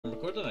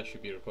recording. I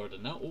should be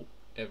recording now. Oh,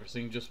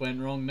 everything just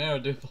went wrong there. I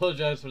do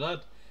apologise for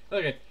that.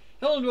 Okay,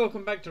 hello and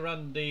welcome back to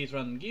Random Days,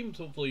 Random Games.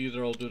 Hopefully you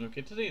are all doing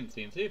okay today and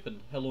staying safe. And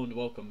hello and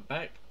welcome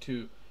back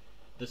to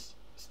this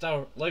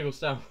Lego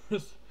Star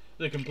Wars,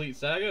 the complete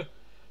saga.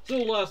 So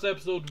last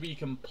episode we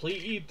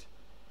completed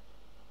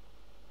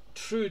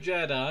True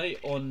Jedi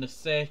on the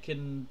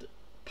second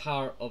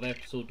part of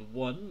episode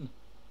 1.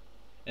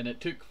 And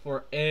it took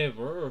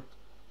forever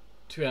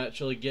to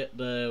actually get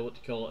the, what do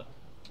you call it,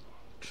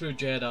 True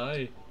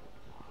Jedi.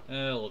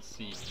 Let's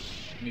see.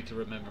 I need to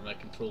remember my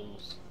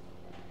controls.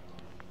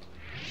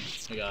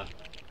 I got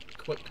a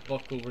quick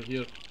buck over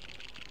here.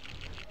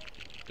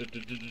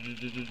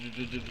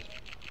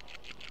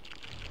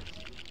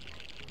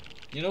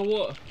 You know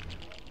what?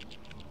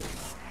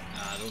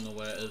 I don't know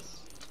where it is.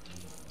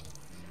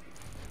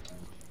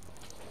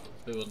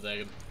 Wait 1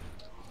 second.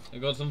 I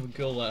got something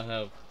cool that I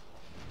have.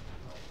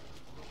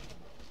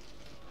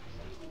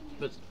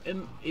 But it's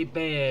in a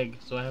bag,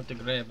 so I have to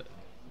grab it.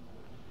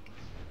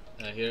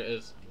 Here it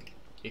is.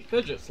 A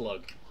fidget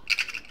slug.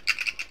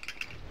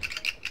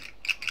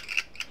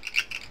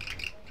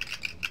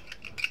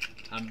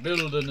 I'm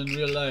building in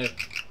real life.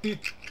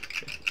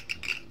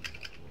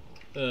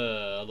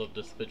 I love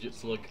this fidget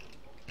slug.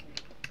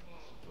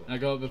 I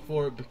got it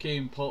before it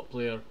became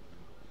popular.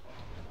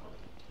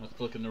 I was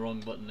clicking the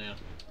wrong button there.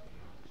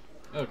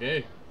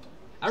 Okay.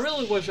 I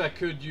really wish I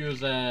could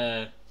use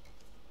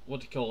what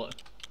do you call it?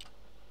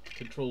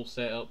 Control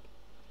setup.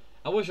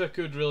 I wish I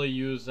could really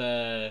use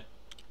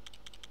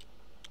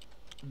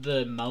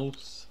the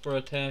mouse for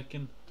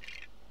attacking.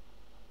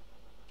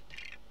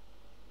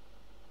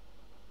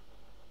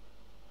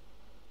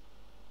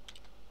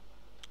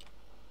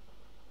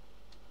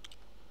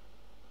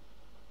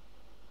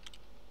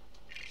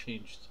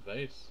 Change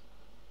device.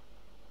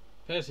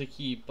 Press the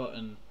key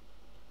button.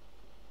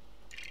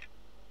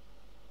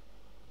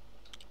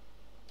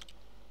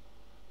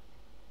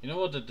 You know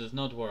what? It does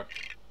not work.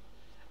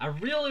 I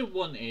really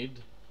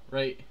wanted,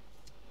 right,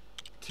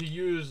 to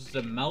use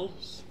the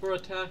mouse for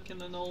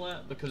attacking and all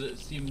that because it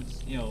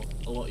seems, you know,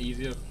 a lot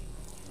easier.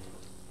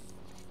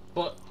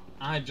 But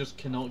I just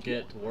cannot get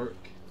it to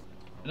work.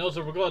 And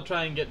also, we're going to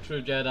try and get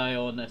True Jedi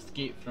on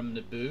Escape from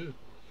Naboo.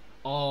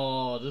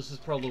 Oh, this is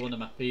probably one of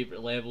my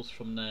favourite levels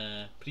from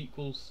the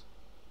prequels.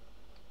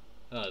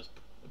 It's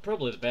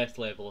probably the best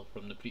level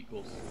from the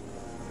prequels.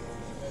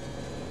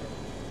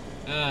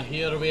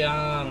 Here we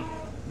are.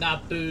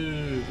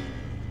 Naboo!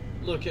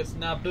 Look, it's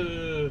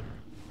Naboo!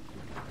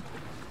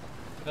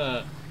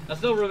 I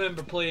still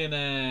remember playing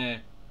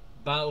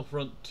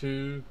Battlefront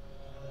 2,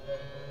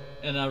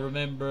 and I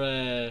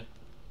remember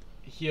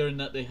hearing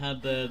that they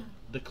had the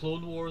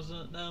Clone Wars in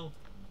it now,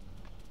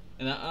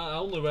 and I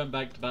only went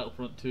back to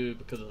Battlefront 2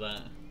 because of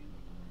that.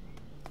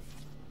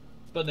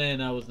 But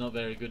then I was not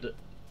very good at,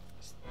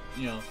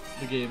 you know,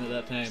 the game at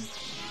that time.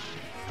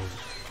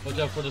 Watch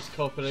out for this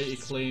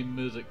copyright claim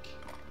music.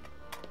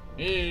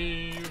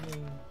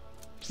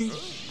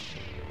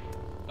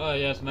 Oh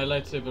yes, my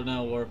lightsaber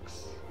now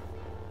works.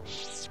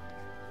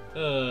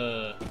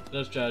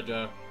 There's Jar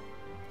Jar.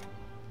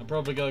 I'm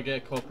probably gonna get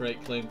a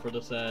copyright claim for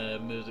this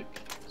music,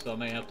 so I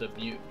might have to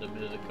mute the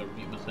music or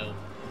mute myself.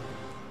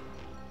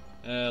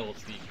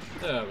 Let's see.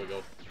 There we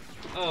go.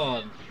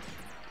 Oh,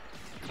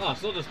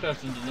 so this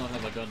person did not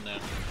have a gun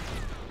there.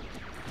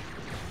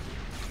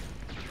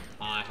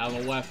 I have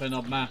a weapon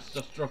of mass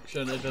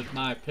destruction. It is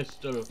my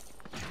pistol.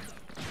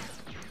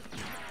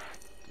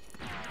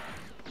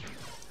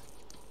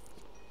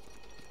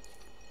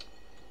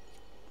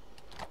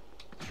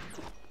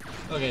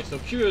 Okay, so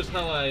Q is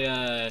how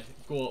I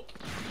go up.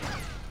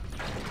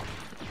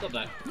 Stop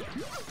that.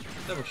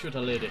 Never shoot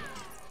a lady.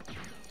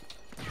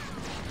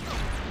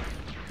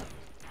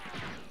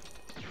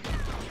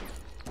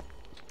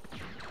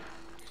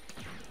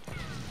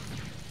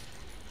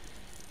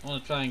 I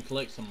want to try and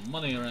collect some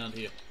money around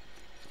here.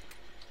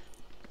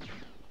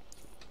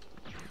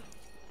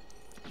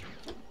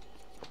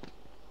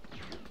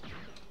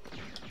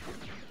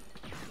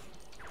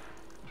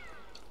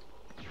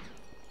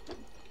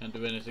 Can't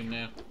do anything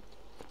now.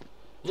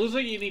 Looks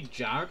like you need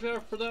Jar Jar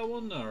for that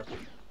one, or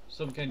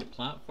some kind of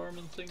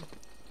platforming thing.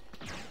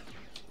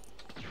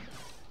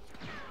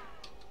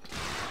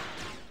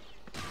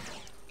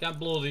 Can't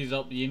blow these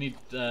up, you need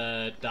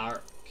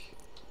dark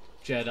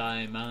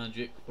Jedi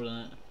magic for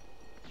that.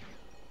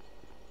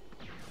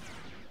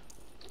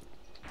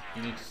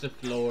 You need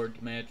Sith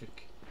Lord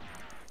magic.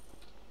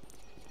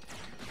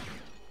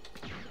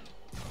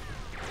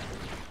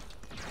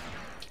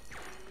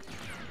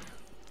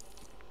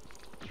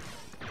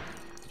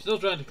 Still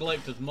trying to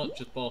collect as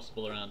much as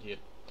possible around here.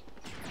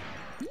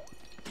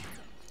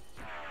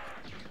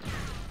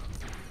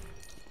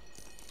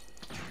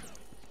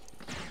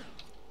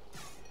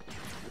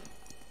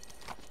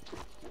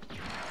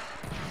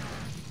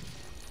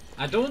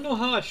 I don't know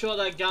how I shot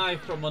that guy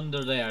from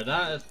under there.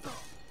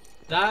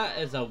 That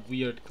is a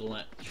weird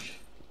glitch.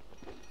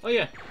 Oh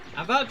yeah,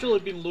 I've actually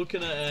been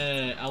looking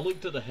at, I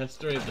looked at the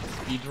history of the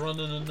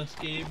speedrunning in this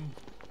game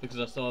because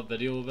I saw a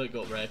video of it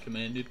got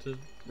recommended to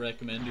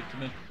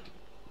me.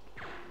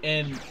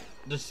 And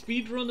the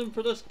speed running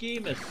for this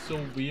game is so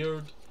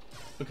weird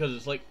because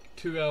it's like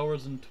 2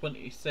 hours and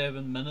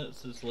 27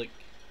 minutes is like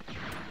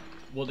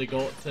what they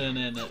got to, and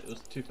then it was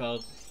 2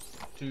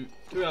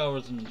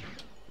 hours and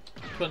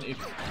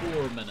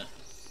 24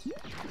 minutes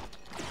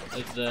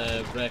is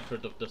the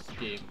record of this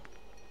game.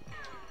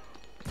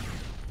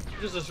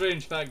 Just a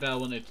strange fact that I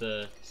wanted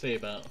to say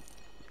about.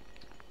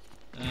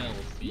 We'll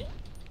see.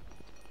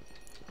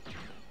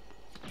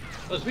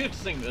 Well, it's weird to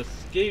think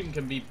this game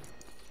can be.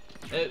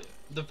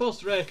 The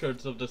first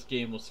records of this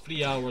game was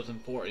 3 hours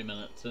and 40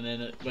 minutes, and then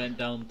it went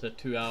down to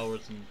 2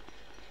 hours and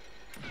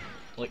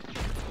like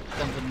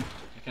something.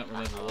 I can't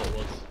remember what it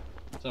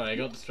was. Sorry, I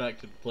got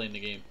distracted playing the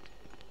game.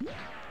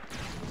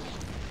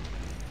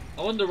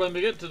 I wonder when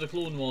we get to the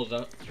Clone Wars.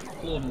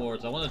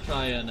 I want to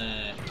try and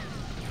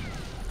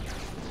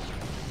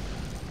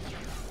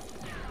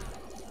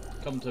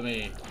come to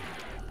me.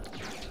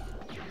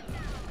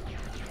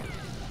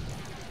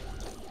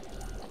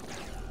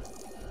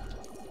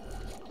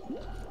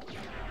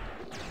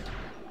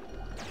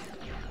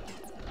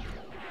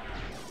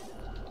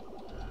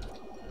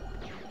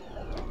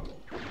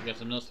 I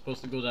guess I'm not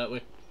supposed to go that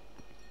way.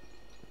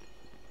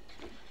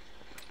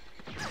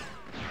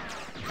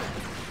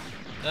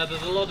 Yeah,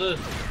 there's a lot of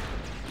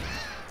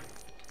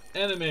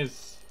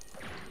enemies.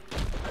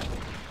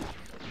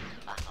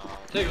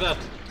 Take that.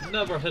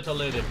 Never hit a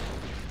lady.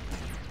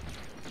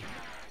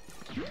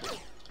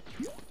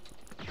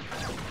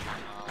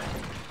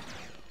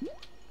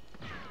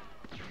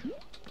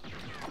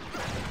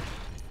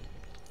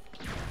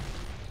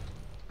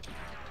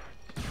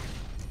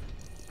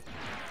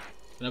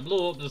 Can I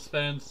blow up this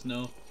fence?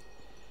 No.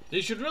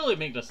 They should really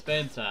make this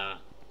fence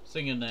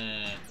singing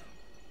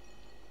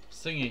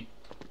singy.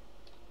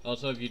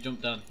 Also, if you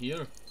jump down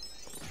here,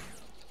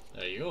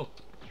 there you go.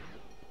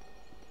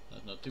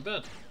 That's not too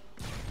bad.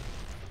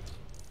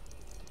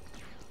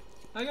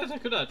 I guess I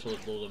could actually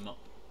blow them up.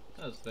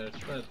 That's very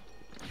bad.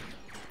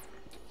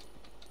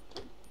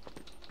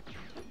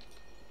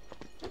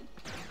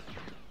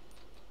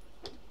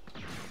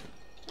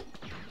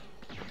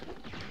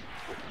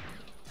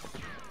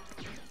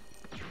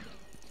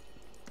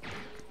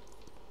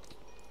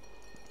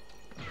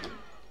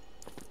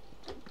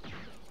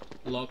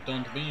 Locked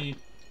onto me.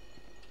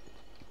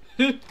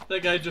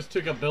 That guy just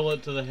took a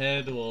bullet to the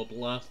head, or a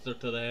blaster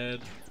to the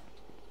head.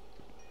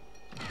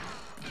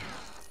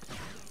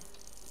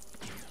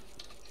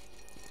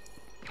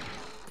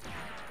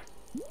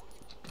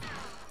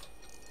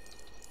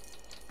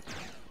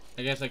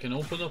 I guess I can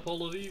open up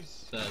all of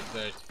these. That is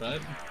very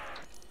surprising.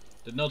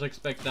 Did not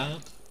expect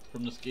that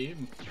from this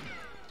game.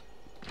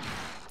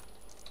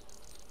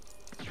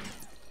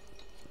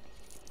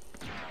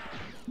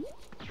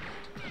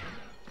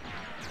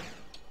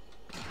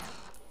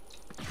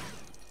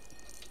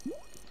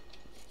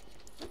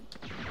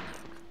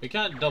 We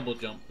can't double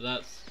jump,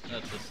 that's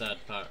the sad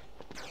part.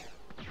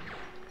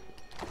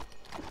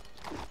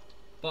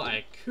 But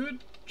I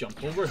could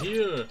jump over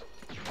here,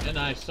 and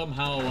I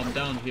somehow am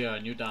down here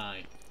and you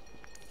die.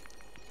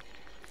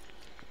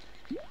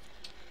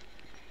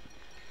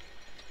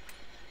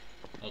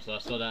 Also, I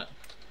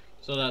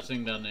saw that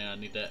thing down there, I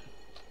need that.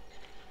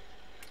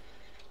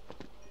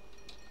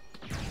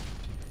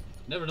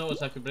 Never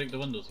noticed I could break the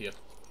windows here.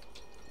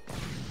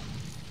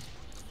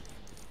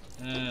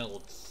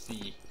 Let's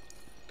see.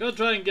 Gotta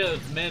try and get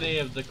as many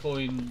of the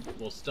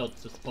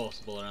studs as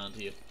possible around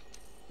here.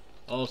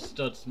 All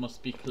studs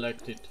must be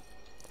collected.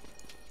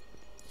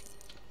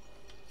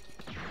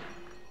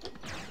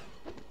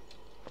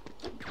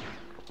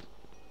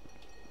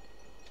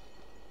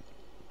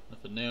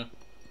 Nothing there.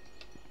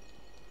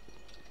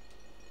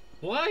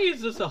 Why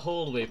is this a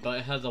hallway but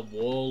it has a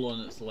wall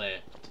on its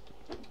left?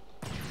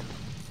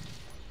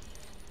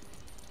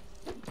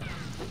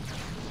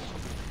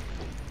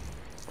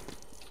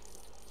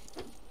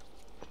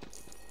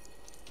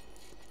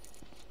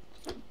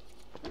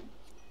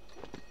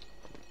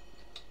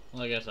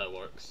 Well, I guess that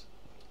works.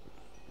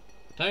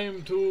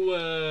 Time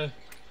to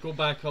go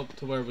back up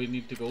to where we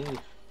need to go. And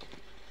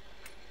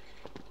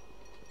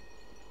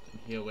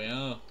here we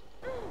are.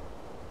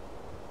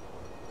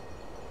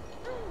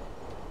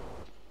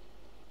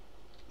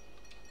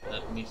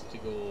 That needs to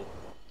go.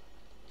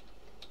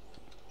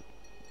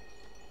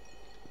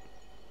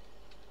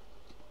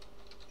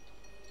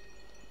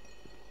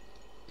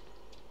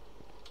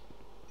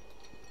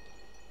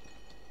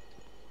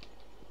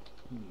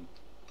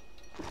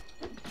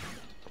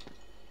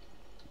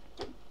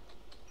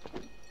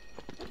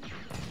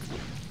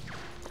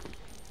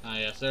 Ah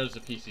yes, there's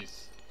the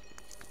pieces.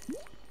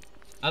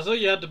 I thought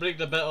you had to break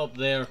the bit up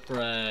there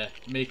for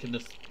making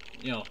this,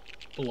 you know,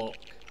 block.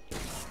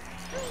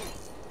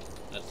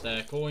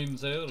 That's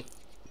coins there.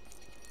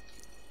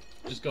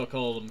 Just gotta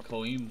call them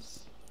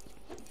coins.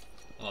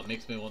 Oh, it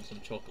makes me want some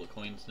chocolate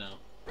coins now.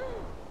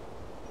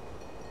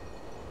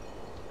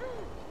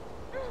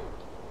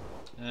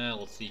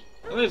 Let's see.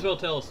 I may as well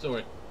tell a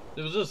story.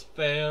 There was this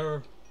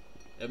fair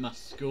at my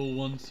school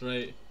once,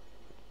 right?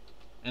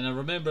 And I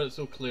remember it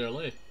so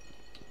clearly.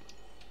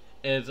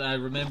 I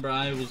remember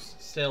I was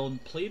selling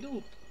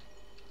Play-Doh.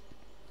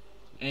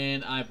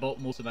 and I bought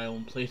most of my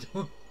own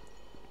Play-Doh.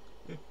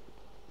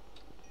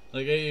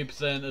 Like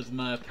 80% is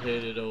my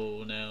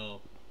Play-Doh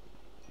now.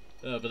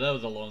 But that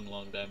was a long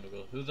time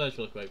ago. It was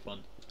actually quite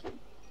fun.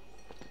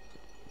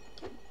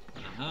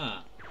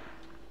 Aha.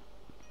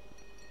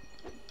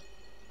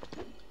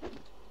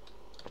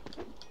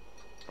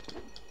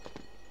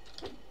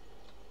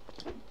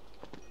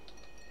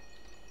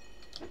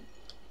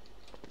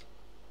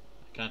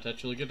 I can't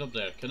actually get up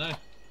there, can I?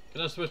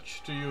 Can I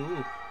switch to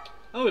you?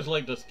 I always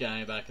liked this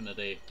guy back in the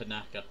day,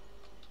 Tanaka.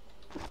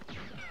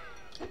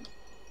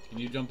 Can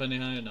you jump any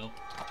higher? No.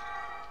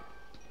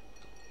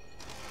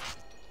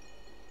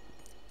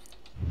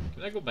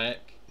 Can I go back?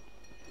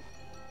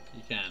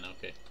 You can,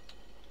 okay.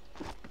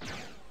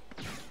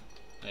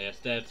 Oh yes,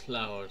 dead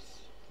flowers.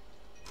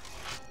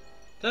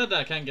 Sad that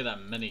I can't get that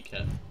mini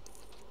kit.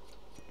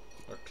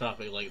 Or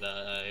traffic like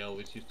that I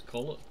always used to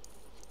call it.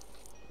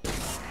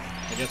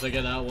 I guess I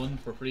get that one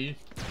for free.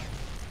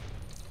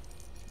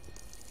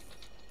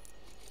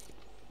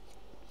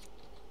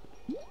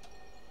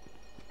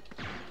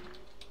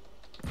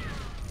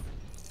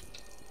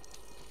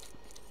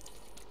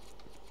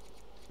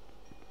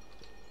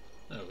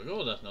 There we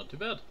go, that's not too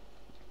bad.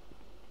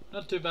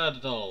 Not too bad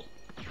at all.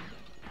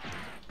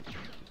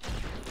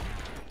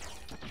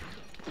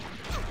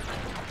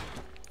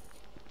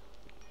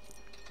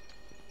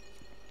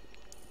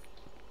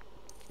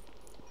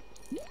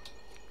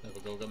 There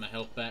we go, got my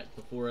health back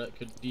before it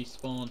could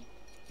despawn.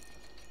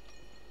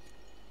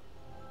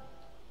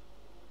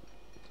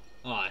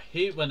 Oh, I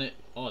hate when it...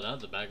 Oh,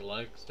 that's a bag of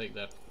lag. Stay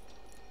there.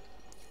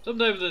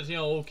 Sometimes it's, you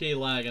know, okay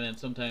lag, and then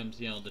sometimes,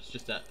 you know, there's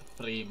just that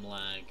frame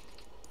lag.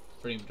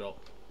 Frame drop.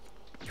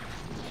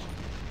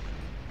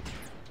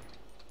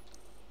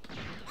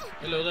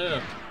 Hello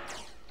there.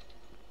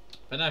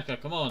 Tanaka,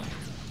 come on.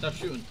 Stop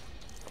shooting.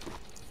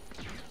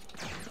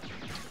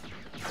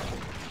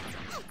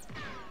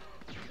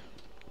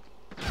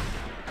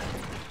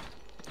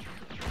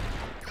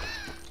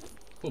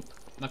 Poop.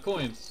 My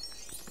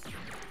coins.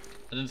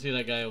 I didn't see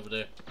that guy over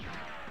there.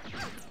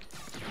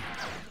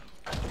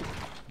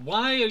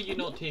 Why are you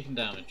not taking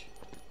damage?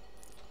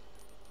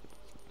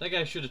 That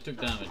guy should have took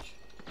damage.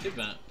 Take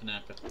that,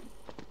 Tanaka.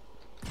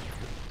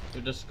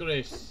 Your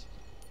disgrace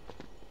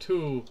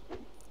to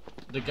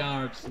the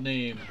guard's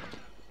name.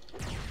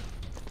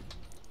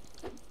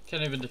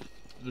 Can't even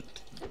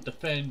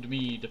defend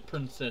me, the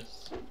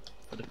princess,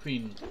 or the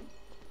queen.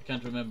 I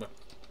can't remember.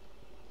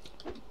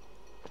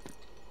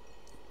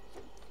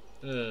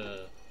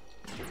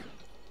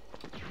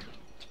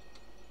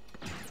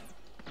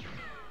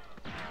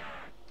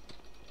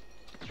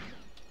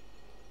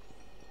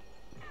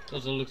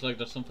 Also looks like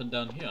there's something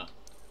down here.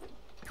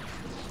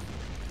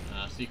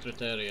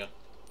 Secret area.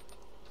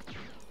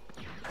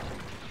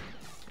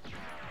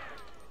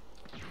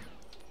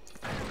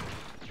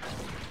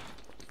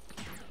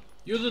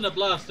 Using a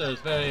blaster is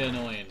very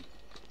annoying.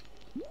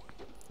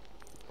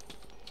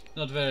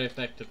 Not very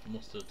effective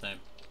most of the time.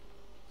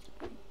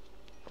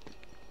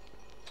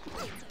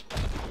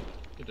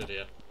 Get it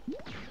here.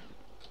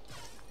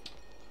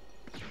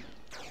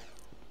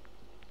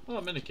 Oh,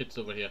 mini kits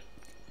over here.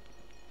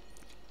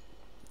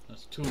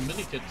 That's 2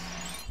 mini kits.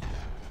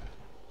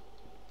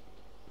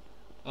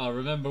 Oh,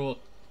 remember what...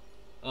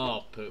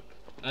 Oh, poop.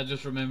 I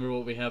just remember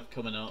what we have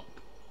coming up.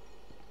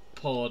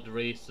 Pod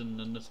racing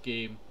in this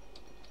game.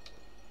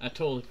 I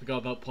totally forgot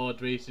about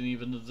pod racing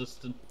even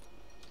existing.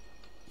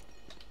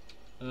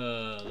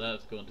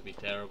 That's going to be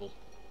terrible.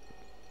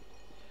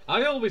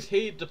 I always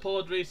hated the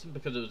pod racing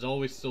because it was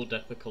always so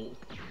difficult.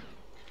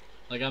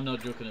 Like, I'm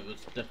not joking, it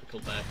was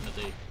difficult back in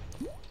the day.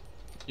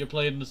 You're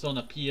playing this on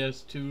a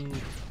PS2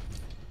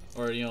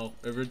 or, you know,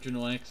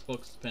 original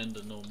Xbox,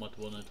 depending on what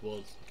one it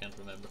was. I can't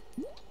remember.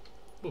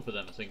 Both of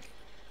them, I think.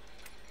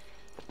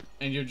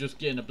 And you're just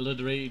getting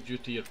obliterated due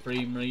to your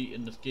frame rate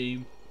in this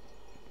game.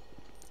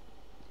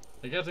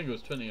 Like, I think it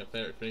was 20 or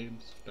 30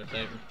 frames per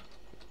second.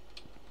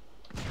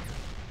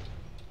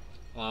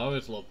 Oh, I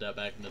always loved that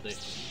back in the day.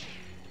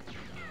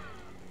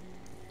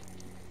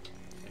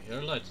 I hear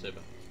a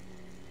lightsaber.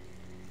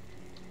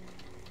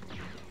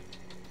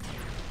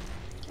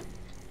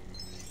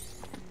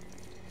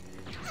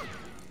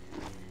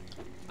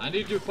 I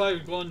need you,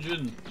 Qui-Gon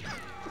Jinn.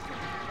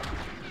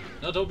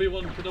 Not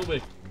Obi-Wan Kenobi.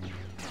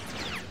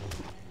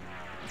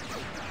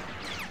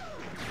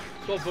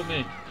 Swap for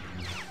me.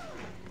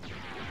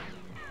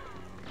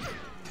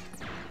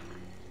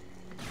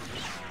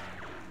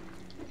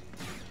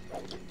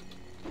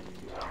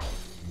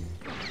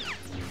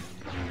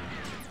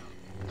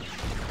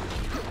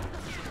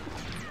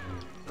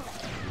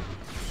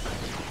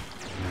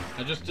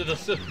 I just did a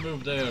Sith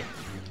move there.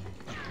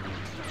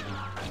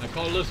 I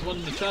call this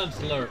one the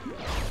Chancellor.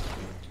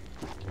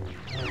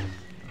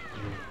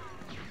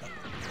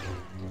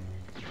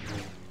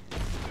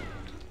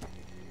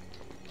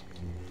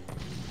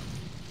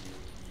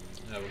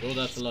 There we go,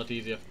 that's a lot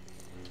easier.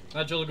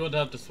 I'm actually going to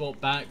have to swap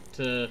back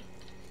to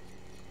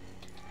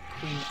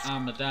Queen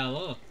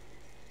Amidala.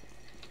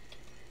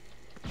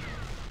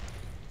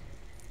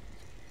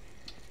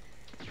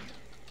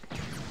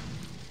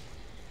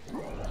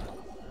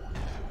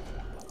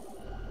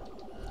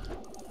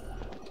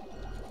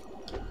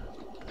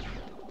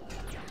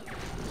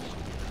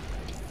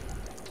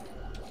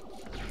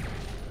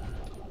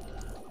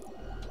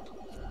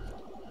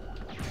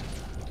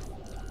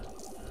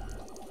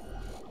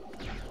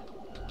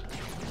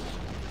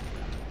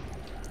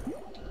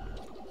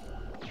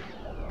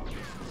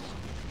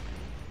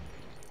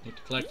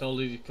 to collect all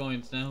these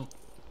coins now.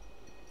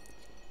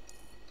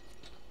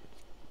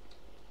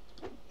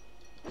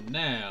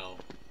 Now,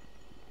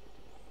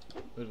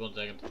 wait 1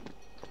 second.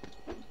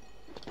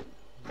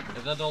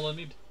 Is that all I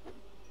need?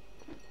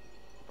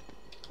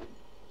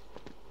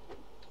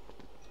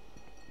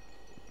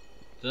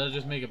 Did I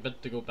just make a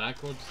bit to go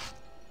backwards?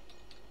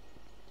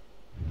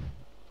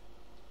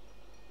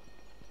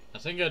 I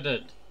think I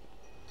did.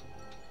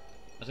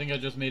 I think I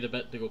just made a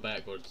bit to go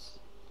backwards.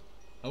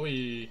 Oh,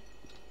 okay,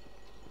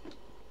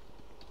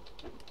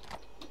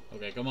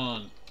 come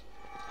on.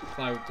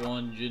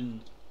 5-1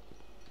 Jin.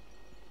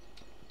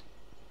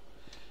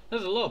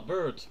 There's a lot of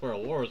birds for a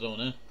war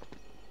zone, eh?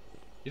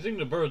 You think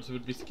the birds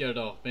would be scared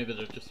off? Maybe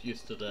they're just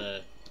used to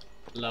the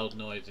loud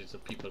noises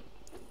of people.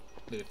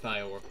 Maybe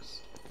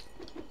fireworks.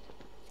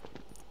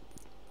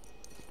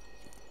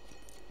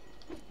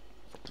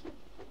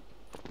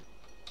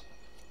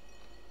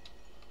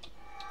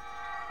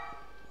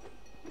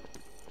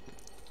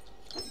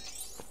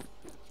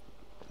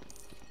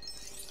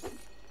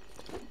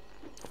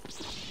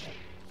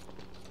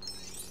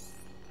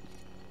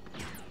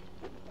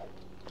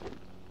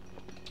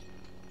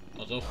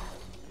 Also,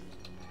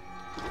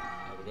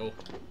 there we go.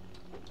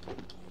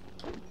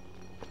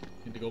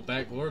 Need to go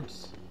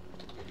backwards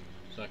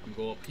so I can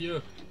go up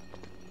here.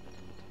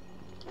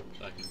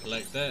 So I can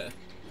collect that.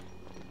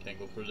 Can't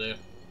go through there.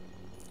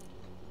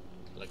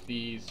 Like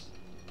these.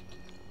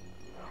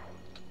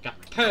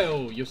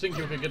 Kapow! You think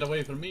you can get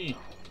away from me?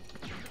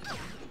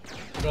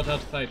 Forgot how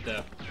to fight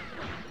there.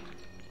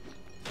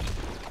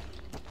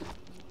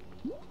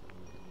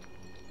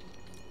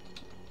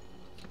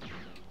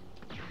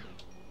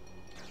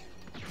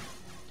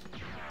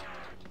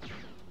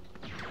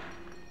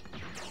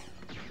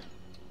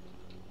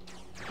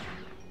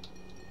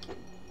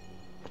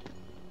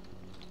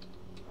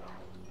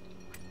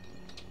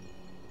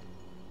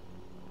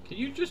 Can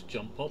you just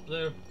jump up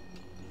there?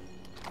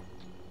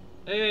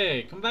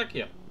 Hey, come back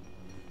here.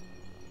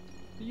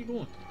 Where are you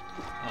going?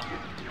 Oh.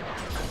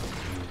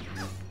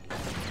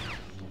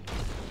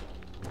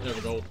 There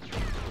we go.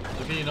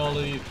 Defeating all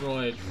of these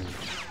droids.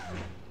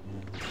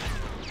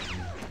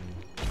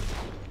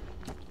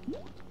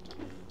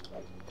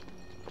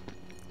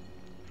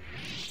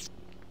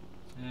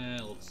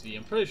 Let's see.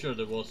 I'm pretty sure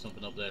there was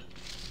something up there.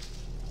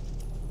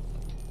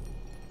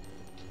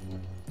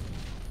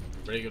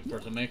 Very good for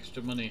some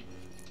extra money.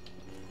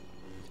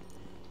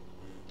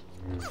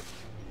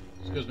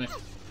 Excuse me.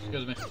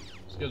 Excuse me.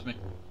 Excuse me.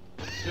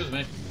 Excuse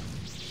me.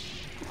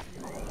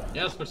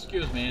 Yes, but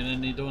excuse me, and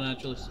then they don't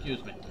actually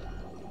excuse me.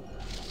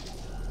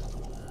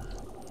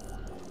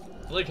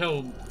 I like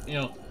how, you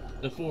know,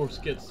 the force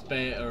gets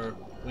better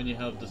when you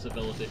have this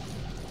ability.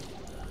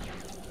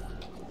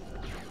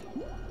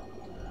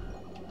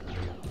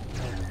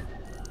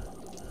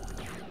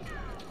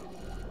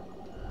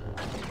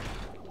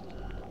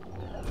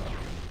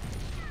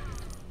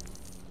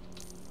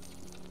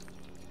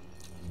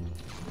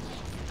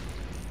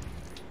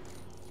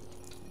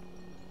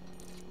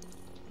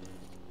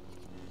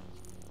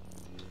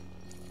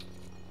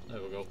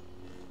 There we go.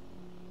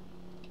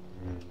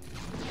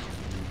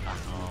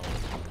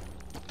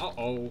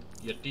 Uh-oh,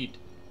 you did.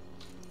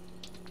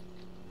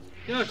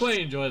 Yeah, I quite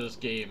enjoy this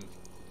game.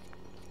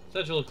 It's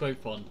actually quite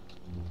fun.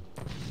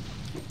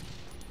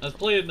 I was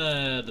playing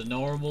the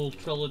normal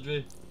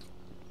trilogy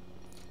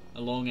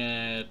a long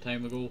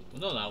time ago.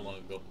 Well, not that long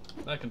ago.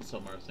 Back in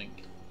summer, I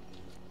think.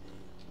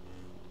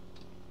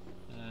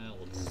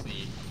 Let's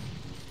see.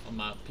 On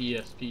my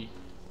PSP.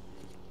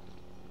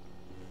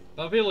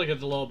 But I feel like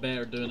it's a lot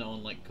better doing it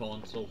on like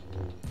console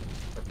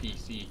or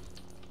PC.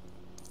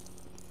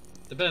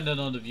 Depending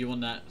on if you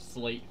want that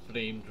slight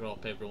frame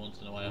drop every once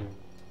in a while.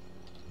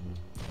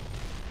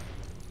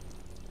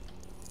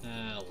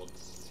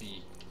 Let's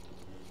see.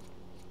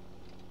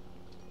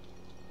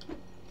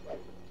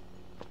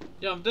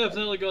 Yeah, I'm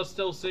definitely gonna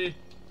still say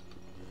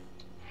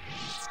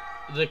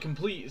the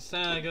complete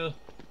Saga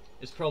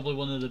is probably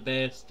one of the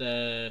best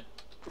LEGO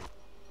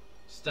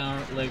Star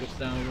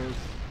Wars.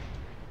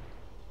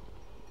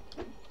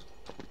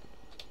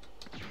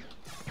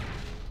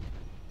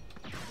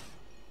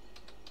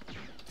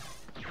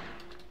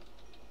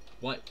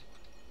 What?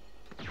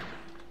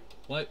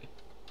 What?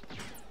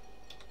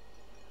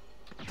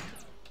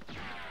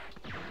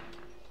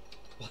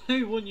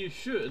 Why wouldn't you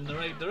shoot in the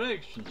right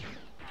direction?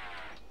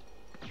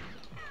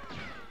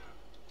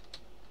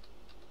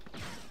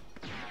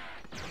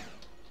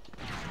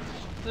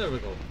 There we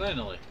go,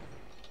 finally.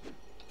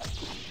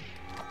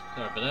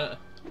 Sorry about that.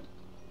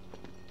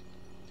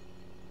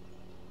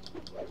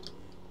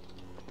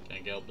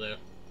 Can't get up there.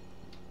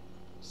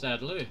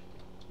 Sadly.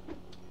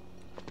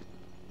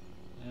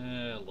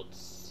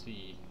 Let's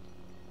see.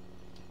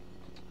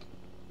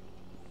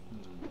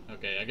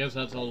 Okay, I guess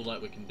that's all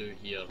that we can do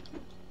here.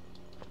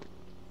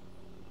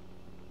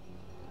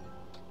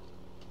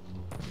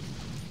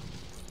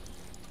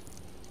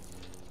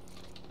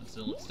 And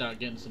so let's start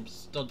getting some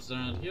studs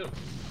around here.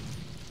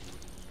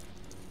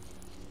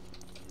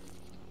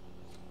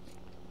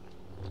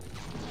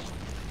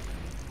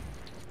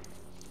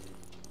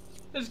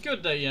 It It's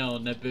good that, you know,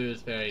 Naboo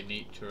is very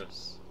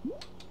naturous.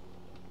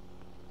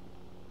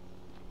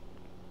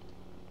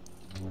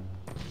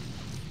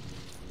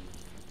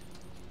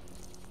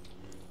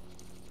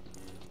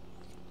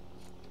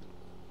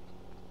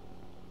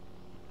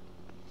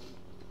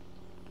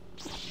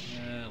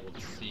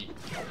 Let's see.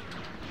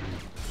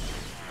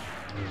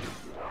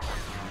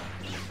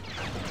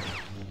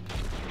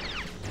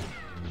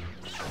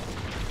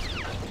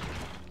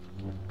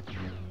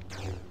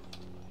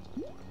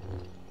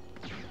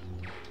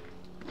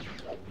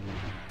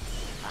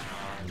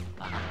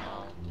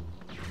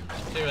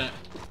 See that?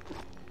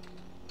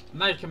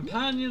 My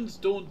companions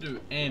don't do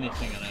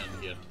anything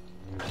around here.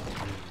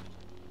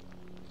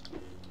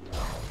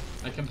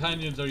 My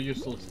companions are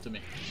useless to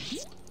me.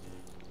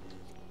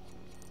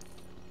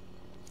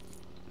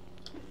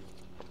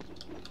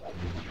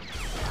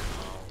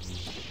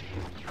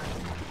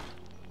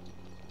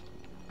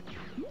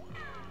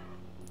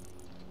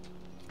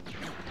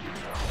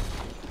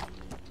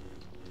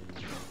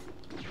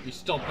 You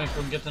stopped me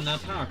from getting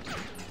that heart.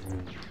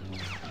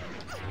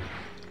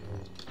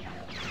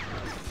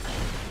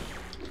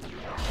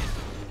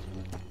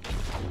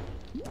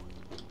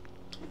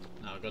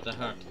 Now I got the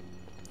heart.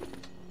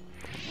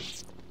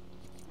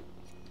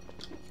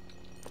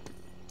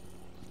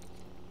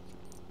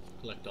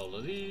 Collect all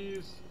of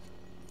these.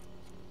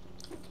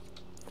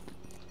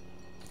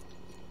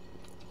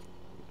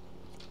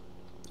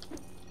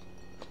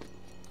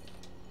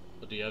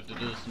 But do you have to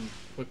do this in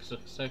quick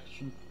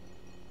succession?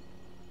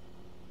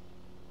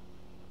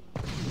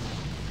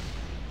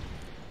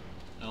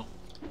 No?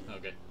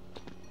 Okay.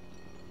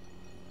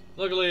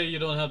 Luckily you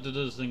don't have to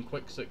do this in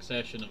quick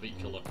succession of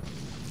each other.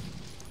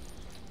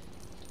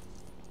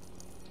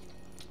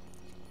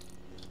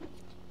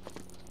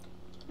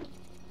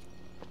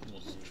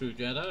 True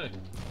Jedi.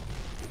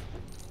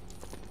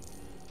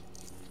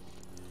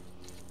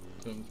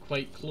 Going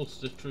quite close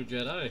to True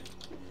Jedi.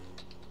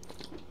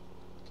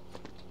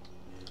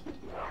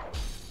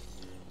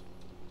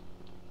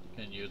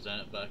 Can use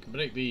that, but I can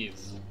break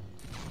these.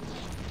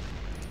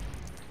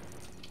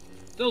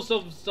 Still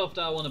some stuff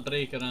that I want to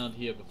break around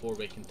here before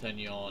we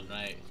continue on,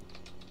 right?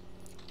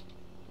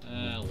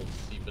 Let's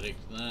see, break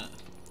that.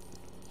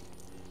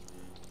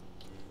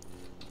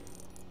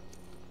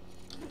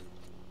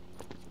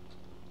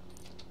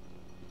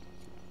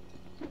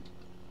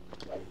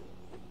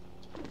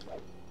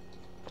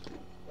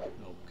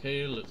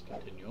 Okay, let's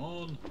continue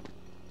on.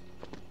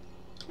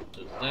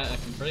 There's that I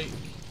can break.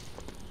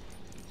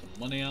 Get some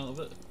money out of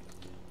it.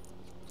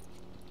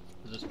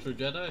 Is this True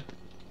Jedi?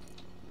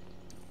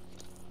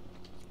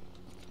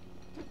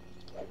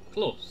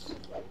 Close.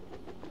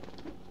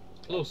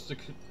 Close to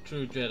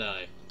True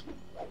Jedi.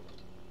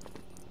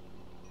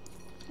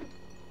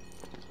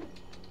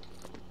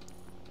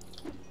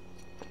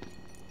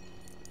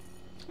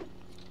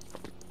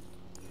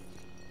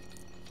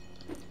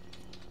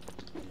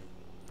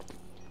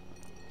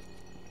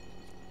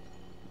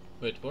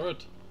 Wait for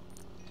it,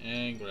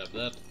 and grab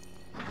that.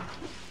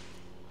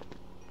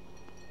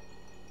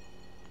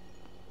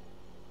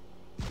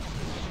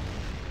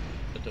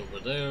 But over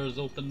there is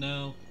open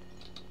now.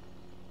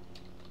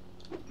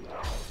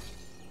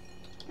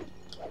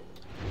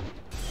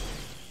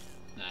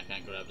 Nah, I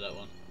can't grab that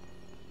one.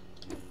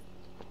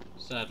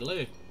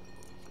 Sadly.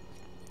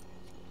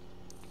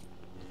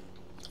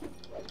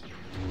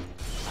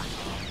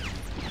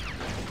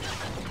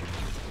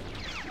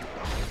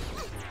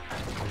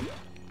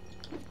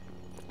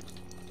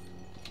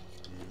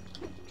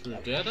 True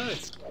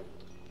Jedi?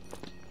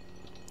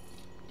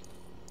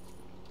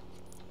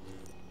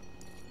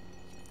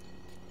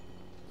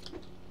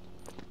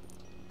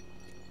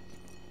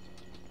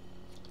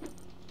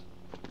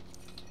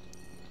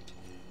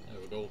 There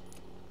we go.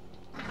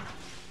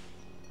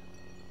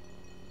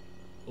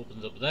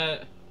 Opens up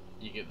that.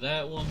 You get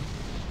that one.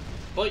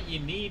 But you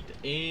need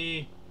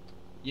a...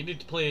 You need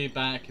to play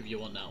back if you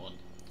want that one.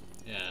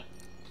 Yeah.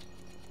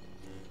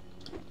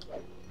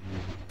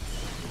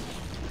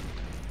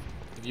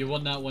 If you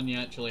want that one, you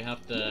actually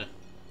have to,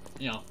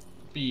 you know,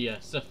 be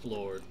a Sith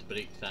Lord to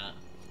break that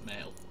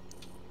metal.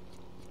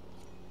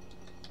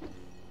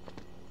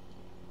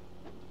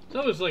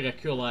 So it's like a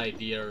cool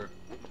idea.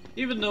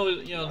 Even though,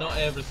 you know, not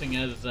everything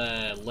is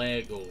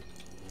Lego,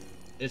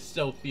 it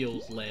still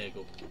feels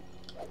Lego.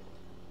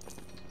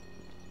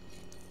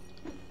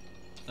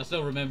 I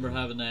still remember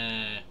having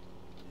it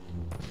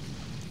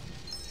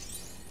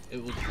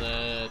was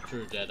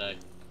True Jedi.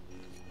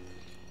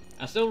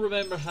 I still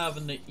remember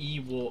having the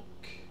Ewok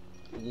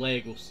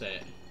Lego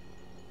set.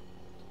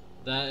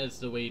 That is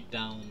the way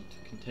down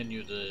to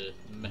continue the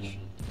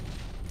mission.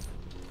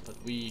 But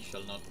we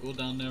shall not go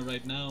down there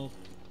right now.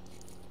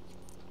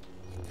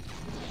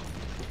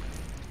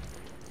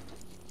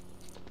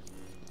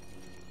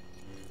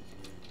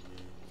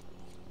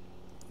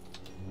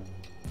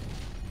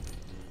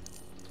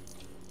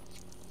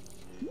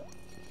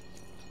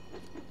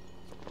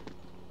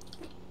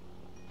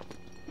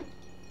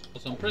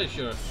 So I'm pretty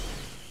sure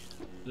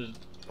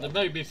there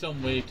might be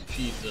some way to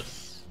cheese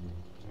this.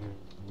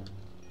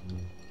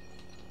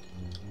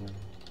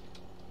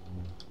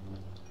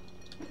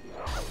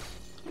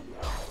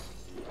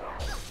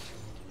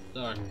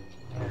 Sorry.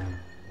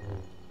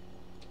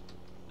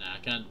 Nah, I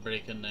can't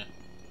break in there.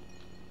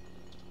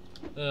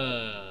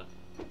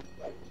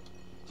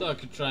 So I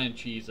could try and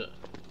cheese it.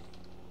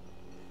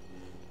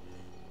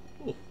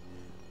 Oh,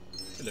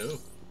 hello.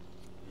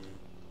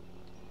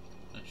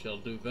 That shall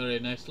do very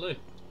nicely.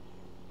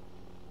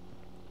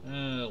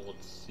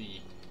 Let's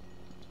see.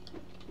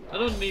 I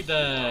don't need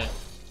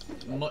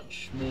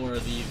much more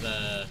of these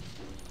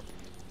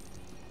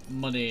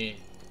money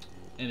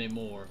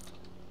anymore.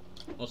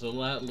 Also,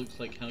 that looks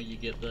like how you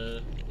get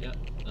the... yeah,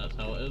 that's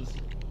how it is.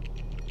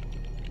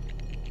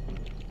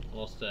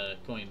 Lost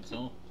coins,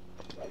 so.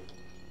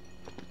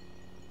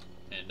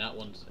 And that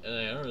one's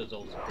there is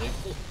also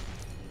breakable.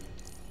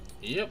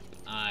 Yep,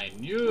 I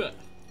knew it.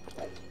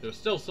 There's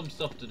still some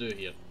stuff to do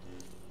here.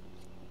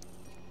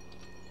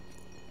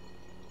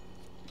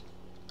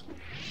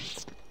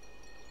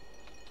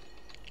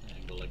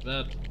 And go like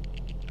that.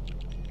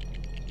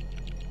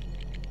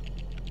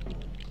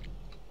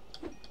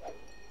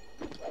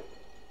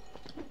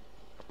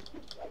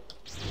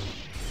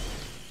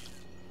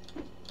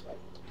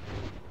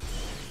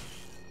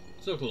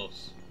 So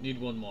close. Need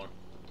one more.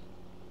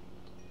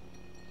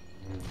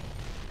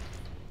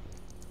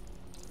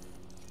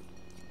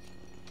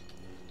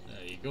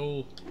 There you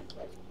go.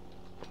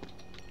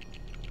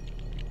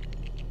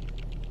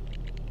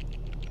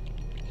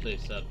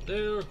 Place that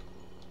there.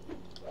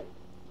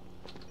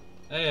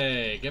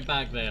 Hey, get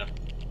back there.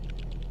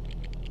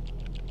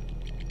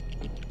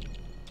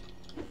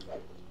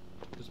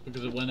 Just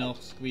because it went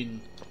off screen.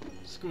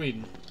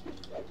 Screen.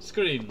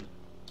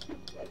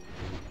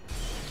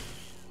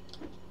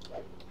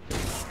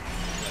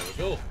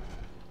 Go.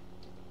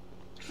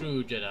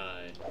 True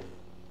Jedi.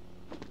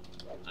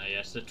 Ah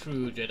yes, the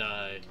true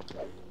Jedi.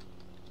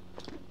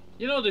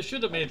 You know, they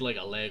should have made like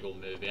a Lego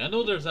movie. I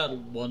know there's that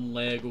one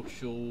Lego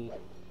show.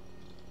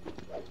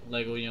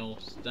 Lego, you know,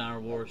 Star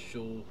Wars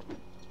show.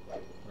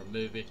 Or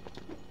movie.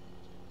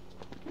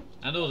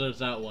 I know there's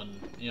that one,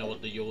 you know,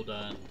 with the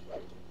Yoda and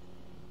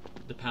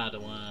the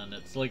Padawan.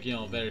 It's like, you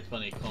know, a very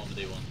funny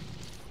comedy one.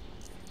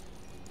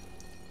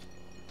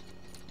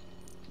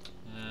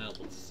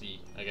 Let's see.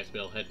 I guess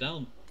we'll head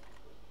down.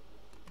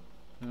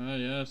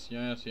 Yes.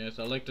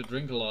 I like to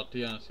drink a lot.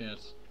 Yes.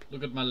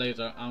 Look at my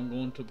laser. I'm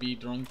going to be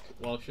drunk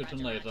while shooting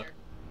laser.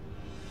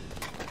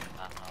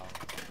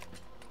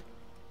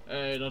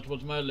 Hey, that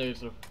was my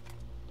laser.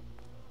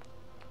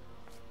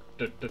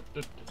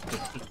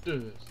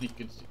 Sneak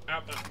and see.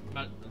 Ah,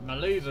 my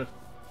laser.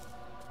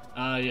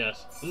 Ah,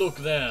 yes. Look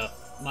there.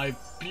 My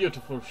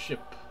beautiful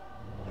ship.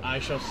 I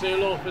shall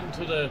sail off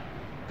into the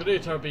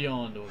greater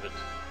beyond of it.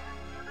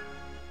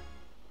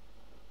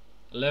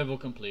 Level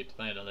complete,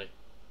 finally.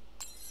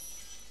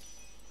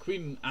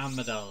 Queen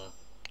Amidala.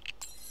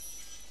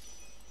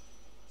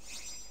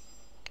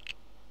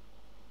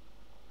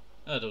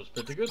 That was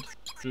pretty good.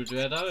 True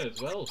Jedi as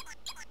well.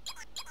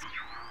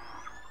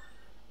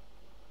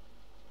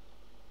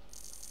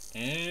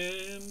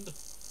 And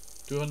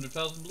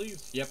 200,000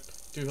 please? Yep,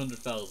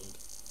 200,000.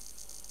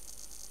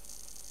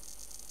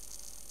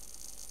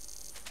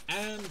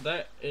 And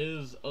that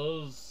is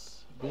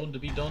us going to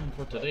be done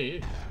for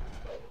today.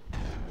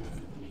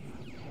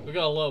 We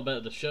got a little bit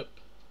of the ship.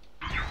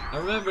 I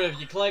remember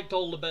if you collect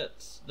all the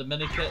bits, the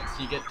mini kits,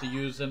 you get to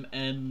use them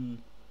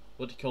in,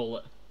 what do you call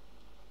it?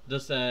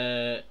 This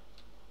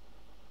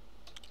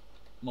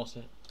Moss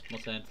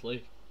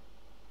Lake.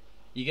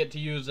 You get to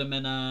use them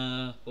in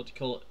a, what do you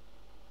call it?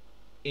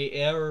 A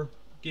air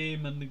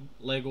game, and the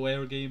Lego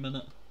air game in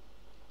it.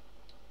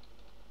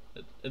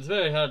 It's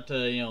very hard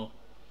to, you know,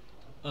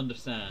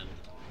 understand.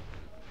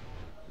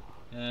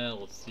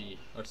 Let's see,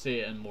 or say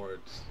it in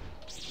words.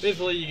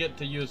 Basically, you get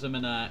to use them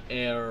in a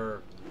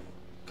air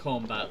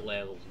combat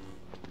level.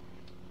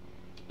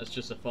 It's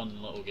just a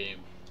fun little game.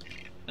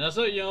 And I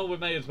thought, you know, we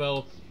might as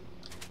well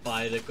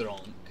buy the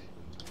Gronk.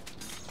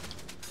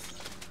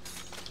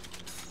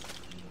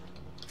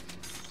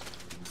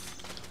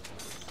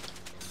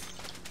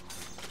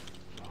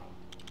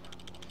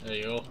 There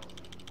you go.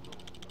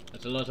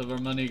 That's a lot of our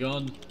money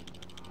gone.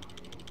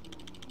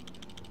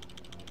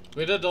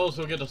 We did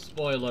also get a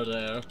spoiler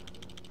there.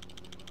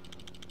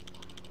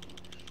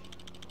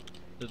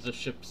 There's the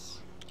ships.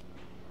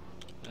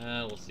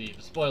 We'll see.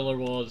 The spoiler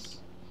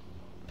was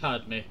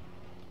Padme.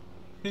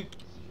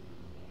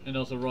 And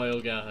also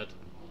Royal Guard.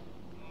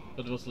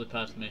 But mostly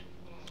Padme.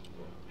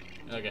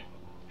 Okay.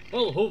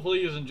 Well,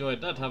 hopefully you enjoyed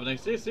that. Have a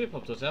nice day. Stay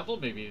up to yourself.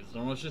 Maybe it's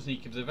not much to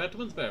sneak, keep the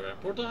vitamins very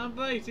important.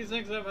 Bye. See you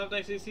next time. Have a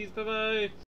nice day. See you. Bye bye.